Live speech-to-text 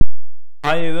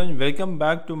Hi everyone, welcome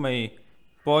back to my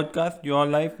podcast Your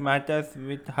Life Matters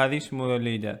with Harish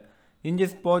Muralidhar. In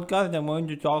this podcast, I'm going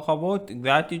to talk about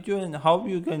gratitude and how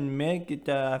you can make it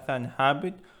as an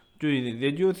habit to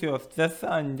reduce your stress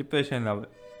and depression level.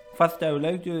 First, I would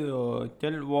like to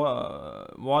tell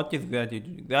what is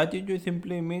gratitude. Gratitude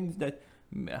simply means that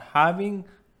having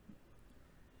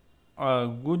a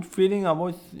good feeling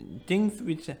about things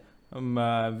which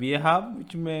we have,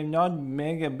 which may not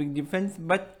make a big difference,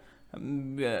 but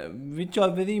which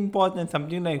are very important.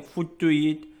 Something like food to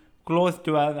eat, clothes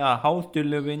to wear, a house to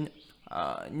live in.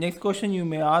 Next question you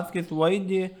may ask is why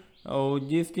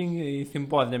this thing is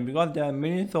important, because there are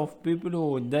millions of people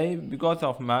who die because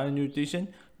of malnutrition.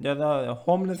 There are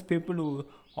homeless people who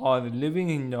are living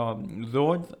in the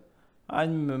roads,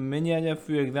 and many other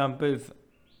few examples.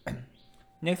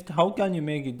 Next, how can you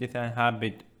make this a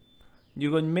habit?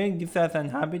 You can make this as an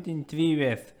habit in three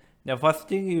ways. The first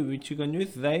thing which you can do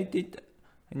is write it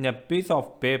in a piece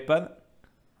of paper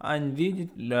and read it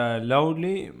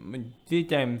loudly three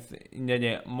times in the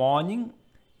day: morning,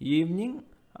 evening,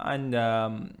 and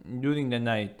during the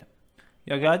night.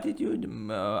 Your gratitude,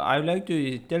 I would like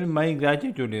to tell my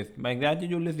gratitude list. My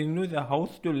gratitude list includes a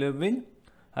house to live in,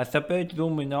 a separate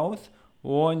room in house,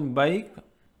 own bike,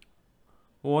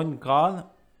 own car,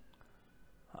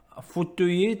 food to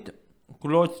eat,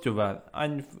 clothes to wear,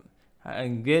 and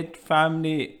great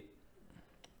family.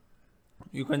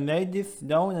 You can write this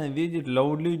down and read it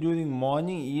loudly during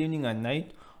morning, evening, and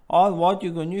night. Or what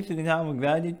you can use, you can have a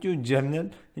gratitude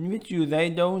journal in which you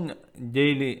write down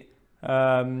daily.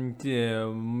 In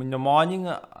the morning,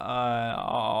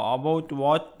 about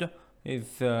what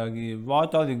are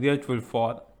you grateful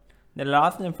for. The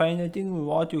last and final thing,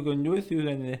 what you can do is you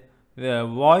can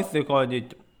voice record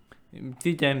it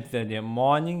three times a day: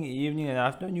 morning, evening, and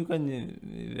afternoon. You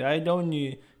can write down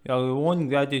your own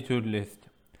gratitude list.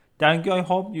 Thank you. I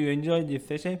hope you enjoyed this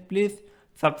session. Please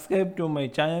subscribe to my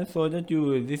channel so that you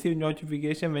will receive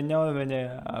notification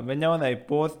whenever I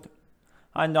post.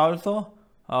 And also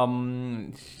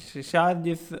share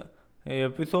this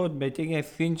episode by taking a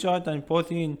screenshot and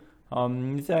posting in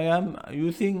Instagram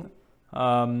using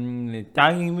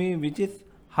tagging me, which is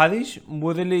Harish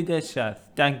Muralidhar Shah.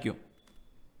 Thank you.